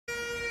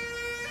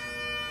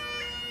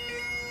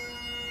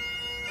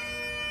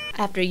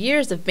After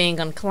years of being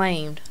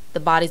unclaimed, the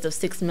bodies of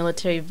 6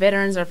 military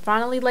veterans are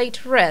finally laid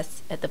to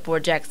rest at the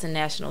Fort Jackson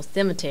National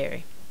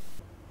Cemetery.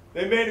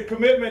 They made a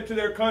commitment to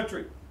their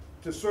country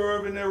to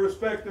serve in their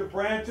respective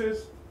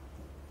branches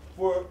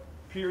for a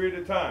period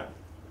of time.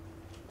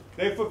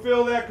 They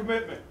fulfilled that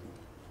commitment.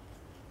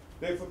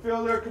 They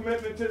fulfilled their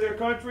commitment to their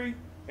country,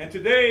 and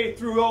today,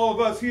 through all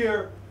of us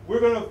here, we're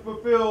going to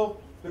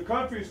fulfill the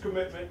country's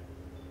commitment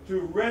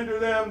to render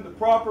them the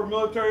proper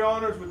military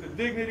honors with the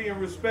dignity and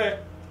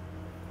respect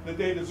that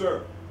they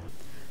deserve.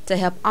 To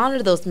help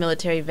honor those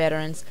military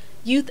veterans,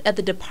 youth at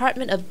the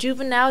Department of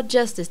Juvenile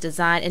Justice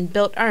designed and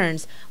built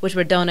urns, which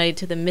were donated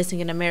to the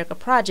Missing in America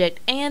Project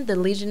and the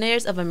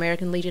Legionnaires of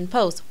American Legion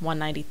Post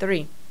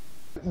 193.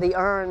 The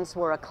urns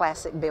were a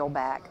classic build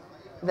back.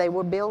 They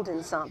were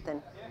building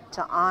something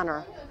to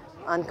honor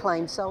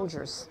unclaimed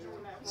soldiers,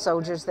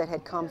 soldiers that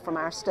had come from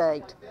our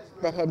state,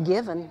 that had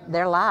given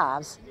their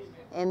lives,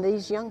 and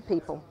these young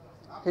people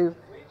who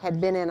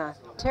had been in a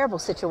terrible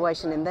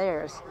situation in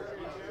theirs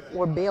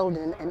were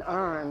building an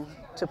urn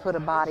to put a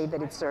body that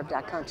had served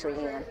our country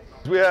in.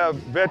 We have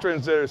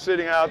veterans that are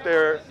sitting out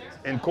there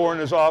in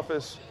coroner's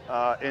office,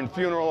 in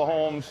funeral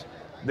homes.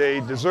 They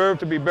deserve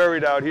to be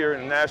buried out here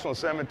in the National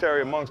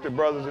Cemetery amongst their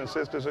brothers and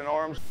sisters in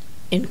arms.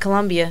 In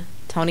Columbia,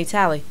 Tony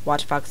Talley,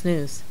 WACH Fox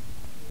News.